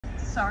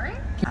Sorry?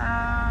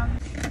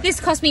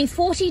 This cost me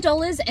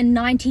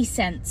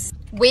 $40.90.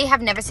 We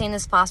have never seen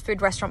this fast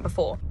food restaurant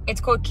before. It's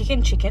called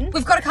Kickin' Chicken.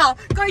 We've got a car.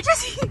 Go,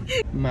 Jessie!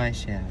 My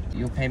shout.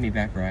 You'll pay me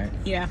back, right?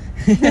 Yeah.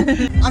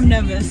 I'm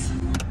nervous.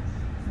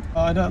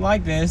 Oh, I don't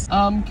like this.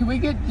 Can we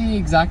get the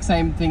exact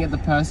same thing that the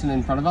person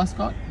in front of us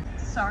got?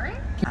 Sorry?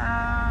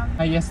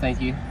 Oh, yes, thank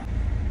you.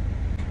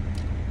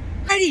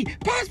 Lady,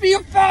 pass me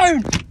your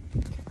phone!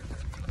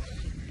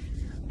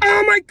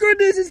 Oh my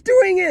goodness, it's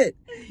doing it!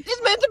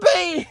 It's meant to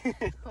be!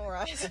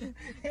 Alright.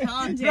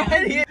 Calm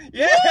down.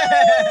 Yeah!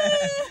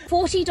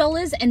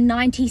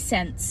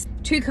 $40.90.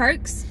 2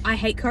 Cokes. I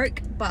hate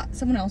Coke, but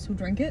someone else will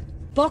drink it.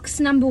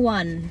 Box number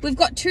 1. We've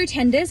got 2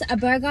 tenders, a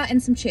burger,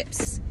 and some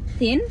chips.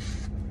 Thin.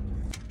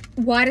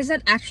 Why does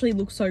it actually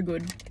look so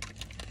good?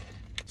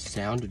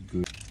 Sounded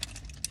good.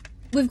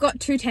 We've got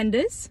 2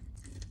 tenders.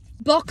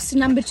 Box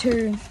number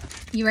 2.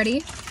 You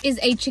ready? Is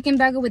a chicken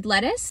burger with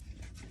lettuce.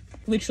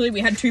 Literally, we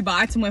had 2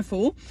 bites and we're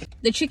full.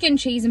 The chicken,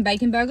 cheese, and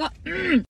bacon burger.